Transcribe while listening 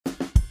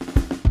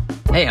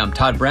Hey, I'm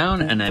Todd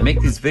Brown, and I make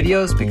these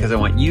videos because I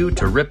want you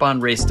to rip on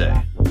race day.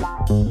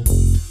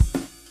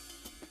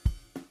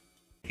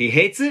 He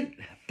hates it,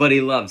 but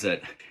he loves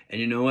it. And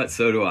you know what?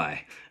 So do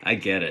I. I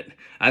get it.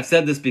 I've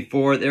said this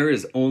before, there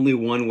is only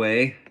one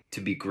way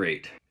to be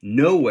great.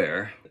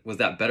 Nowhere was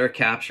that better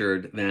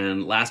captured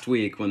than last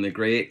week when the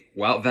great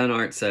Wout van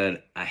Aert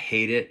said, I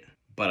hate it,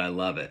 but I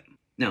love it.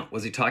 Now,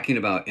 was he talking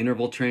about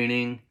interval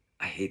training?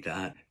 I hate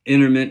that.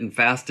 Intermittent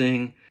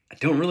fasting? I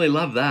don't really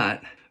love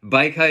that.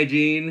 Bike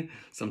hygiene?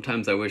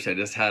 Sometimes I wish I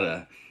just had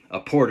a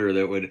porter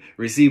that would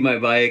receive my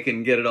bike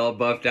and get it all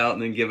buffed out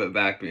and then give it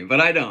back to me.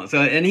 But I don't.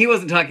 So, and he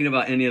wasn't talking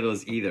about any of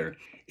those either.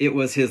 It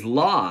was his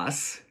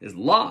loss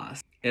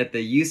at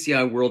the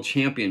UCI World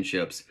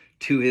Championships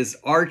to his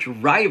arch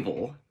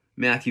rival,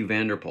 Mathieu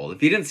van der Poel.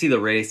 If you didn't see the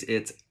race,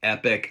 it's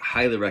epic.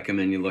 Highly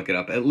recommend you look it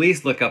up. At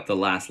least look up the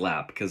last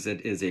lap because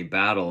it is a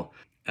battle.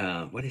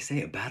 What do they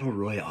say? A battle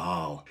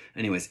royale.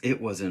 Anyways,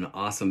 it was an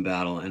awesome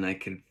battle and I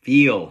could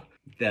feel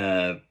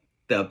the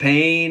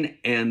pain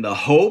and the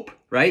hope,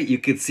 right? You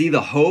could see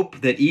the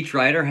hope that each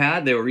rider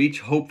had. They were each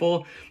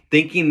hopeful,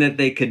 thinking that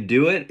they could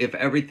do it if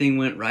everything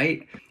went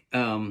right.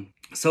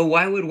 So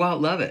why would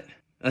Wout love it?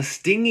 A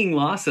stinging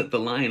loss at the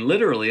line,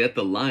 literally at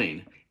the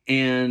line.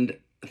 And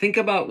think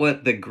about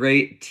what the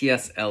great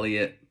T.S.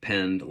 Eliot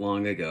penned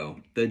long ago.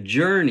 The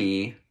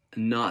journey,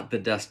 not the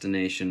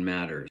destination,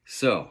 matters.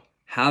 So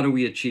how do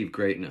we achieve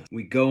greatness?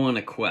 We go on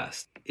a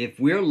quest.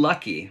 If we're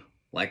lucky,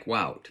 like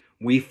Wout,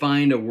 we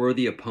find a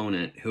worthy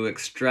opponent who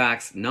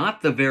extracts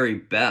not the very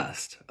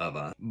best of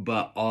us,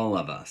 but all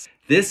of us.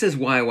 This is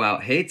why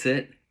Wout hates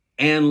it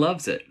and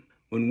loves it.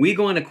 When we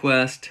go on a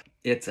quest,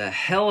 it's a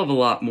hell of a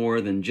lot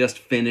more than just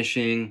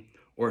finishing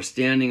or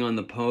standing on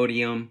the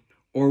podium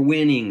or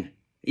winning,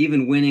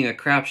 even winning a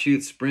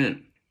crapshoot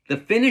sprint. The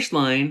finish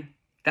line,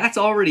 that's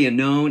already a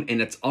known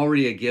and it's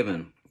already a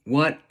given.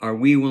 What are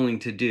we willing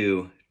to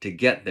do to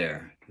get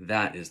there?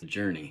 That is the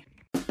journey.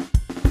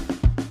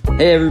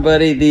 Hey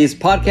everybody, these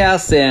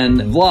podcasts and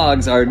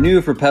vlogs are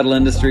new for Pedal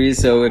Industries,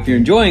 so if you're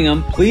enjoying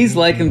them, please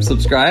like and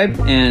subscribe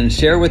and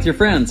share with your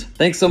friends.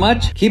 Thanks so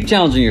much. Keep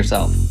challenging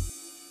yourself.